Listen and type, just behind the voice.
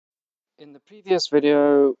In the previous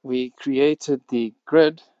video, we created the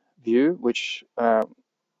grid view, which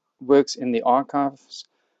works in the archives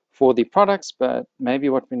for the products, but maybe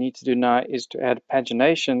what we need to do now is to add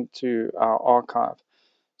pagination to our archive.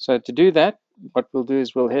 So to do that, what we'll do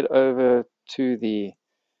is we'll head over to the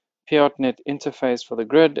Piotnet interface for the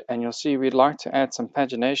grid, and you'll see we'd like to add some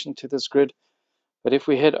pagination to this grid. But if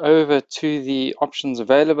we head over to the options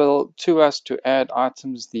available to us to add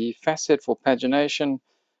items, the facet for pagination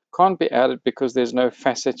can't be added because there's no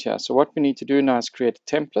facet here. So what we need to do now is create a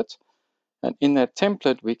template, and in that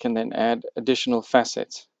template we can then add additional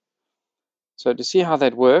facets. So to see how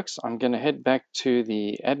that works, I'm going to head back to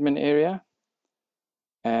the admin area,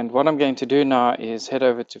 and what I'm going to do now is head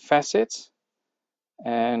over to Facets,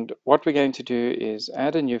 and what we're going to do is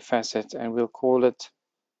add a new facet, and we'll call it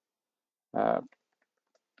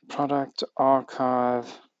Product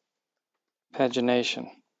Archive Pagination,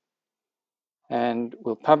 and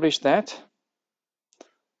we'll publish that.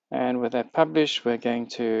 And with that publish, we're going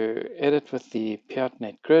to edit with the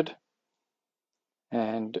Piotnet Grid,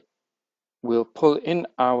 and we'll pull in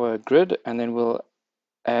our grid, and then we'll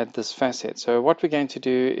add this facet. So what we're going to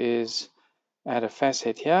do is add a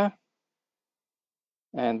facet here,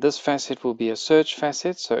 and this facet will be a search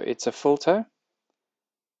facet, so it's a filter,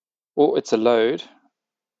 or it's a load.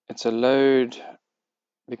 It's a load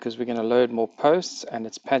because we're going to load more posts, and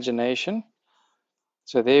it's pagination.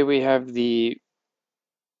 So there we have the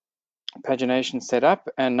pagination set up,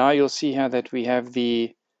 and now you'll see here that we have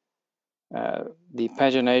the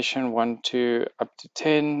pagination 1 to up to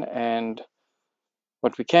 10, and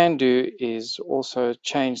what we can do is also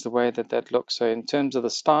change the way that that looks. So in terms of the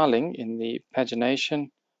styling in the pagination,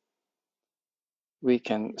 we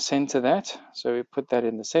can center that. So we put that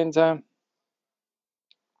in the center,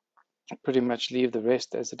 pretty much leave the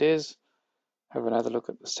rest as it is. Have another look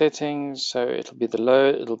at the settings. So it'll be the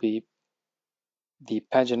load, it'll be the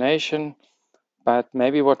pagination, but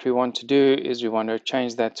maybe what we want to do is we want to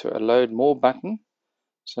change that to a load more button.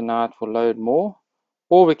 So now it will load more,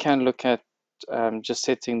 or we can look at just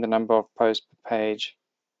setting the number of posts per page,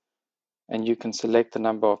 and you can select the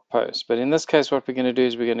number of posts. But in this case, what we're going to do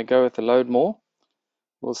is we're going to go with the load more.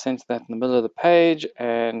 We'll center that in the middle of the page,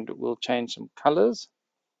 and we'll change some colors.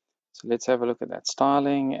 So let's have a look at that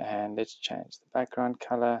styling, and let's change the background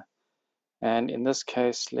color. And in this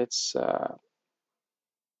case, let's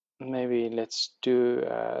do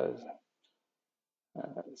a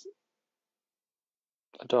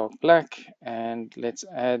dark black, and let's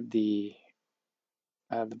add the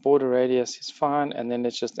border radius is fine, and then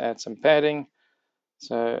let's just add some padding.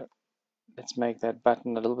 So let's make that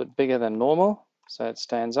button a little bit bigger than normal so it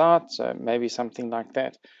stands out, so maybe something like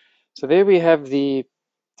that. So there we have the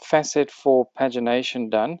facet for pagination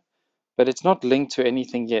done, but it's not linked to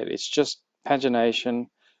anything yet. It's just pagination,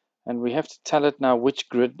 and we have to tell it now which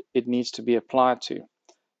grid it needs to be applied to.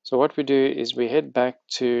 So what we do is we head back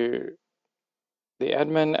to the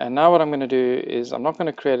admin, and now what I'm going to do is I'm not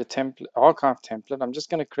going to create a template, archive template. I'm just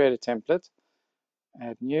going to create a template,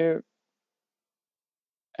 add new,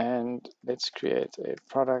 and let's create a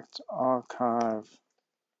product archive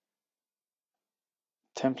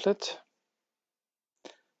template.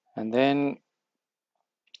 And then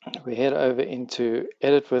we head over into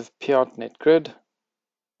edit with Piotnet Grid,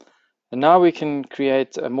 and now we can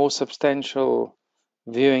create a more substantial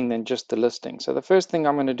viewing than just the listing. So the first thing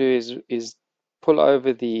I'm going to do is pull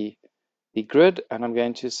over the grid, and I'm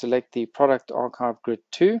going to select the product archive grid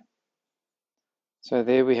 2. So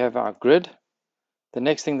there we have our grid. The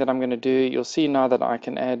next thing that I'm going to do, you'll see now that I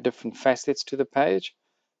can add different facets to the page.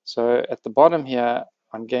 So at the bottom here,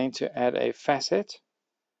 I'm going to add a facet,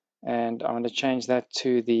 and I'm going to change that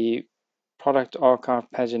to the product archive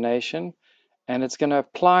pagination, and it's going to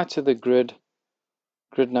apply to the grid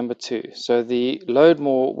number 2. So the load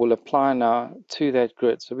more will apply now to that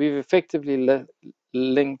grid. So we've effectively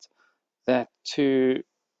linked that to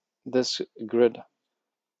this grid,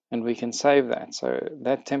 and we can save that. So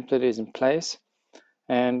that template is in place.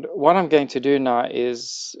 And what I'm going to do now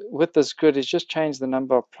is with this grid is just change the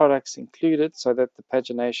number of products included so that the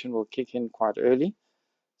pagination will kick in quite early.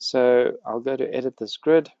 So I'll go to edit this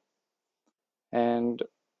grid, and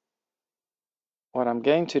what I'm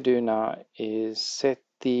going to do now is set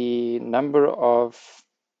the number of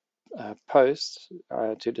posts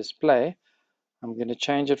to display. I'm going to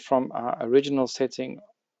change it from our original setting,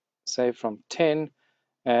 say from 10,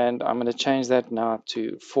 and I'm going to change that now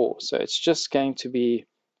to 4. So it's just going to be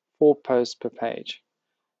 4 posts per page,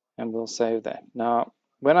 and we'll save that. Now,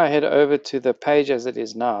 when I head over to the page as it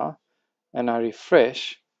is now, and I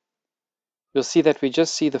refresh, you'll see that we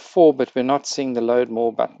just see the 4, but we're not seeing the load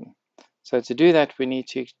more button. So to do that, we need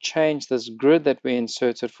to change this grid that we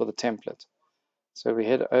inserted for the template. So we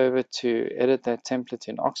head over to edit that template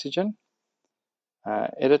in Oxygen,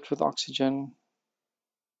 edit with Oxygen.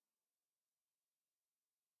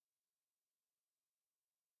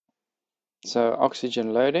 So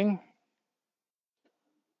Oxygen loading.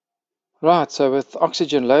 Right, so with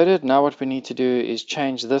Oxygen loaded, now what we need to do is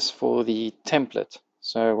change this for the template.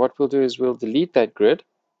 So what we'll do is we'll delete that grid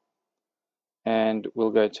and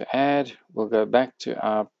we'll go to add, we'll go back to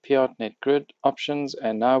our Piotnet Grid options,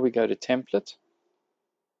 and now we go to template.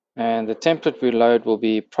 And the template we load will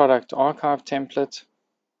be product archive template.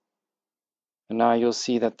 And now you'll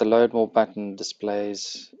see that the load more button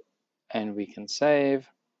displays and we can save.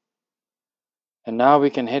 And now we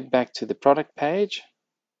can head back to the product page.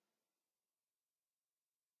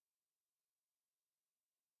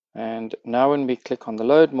 And now when we click on the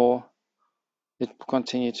load more, it will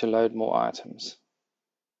continue to load more items.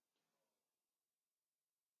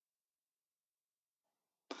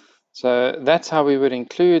 So that's how we would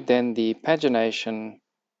include then the pagination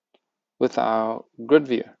with our grid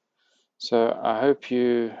view. So I hope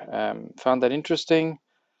you found that interesting.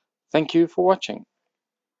 Thank you for watching.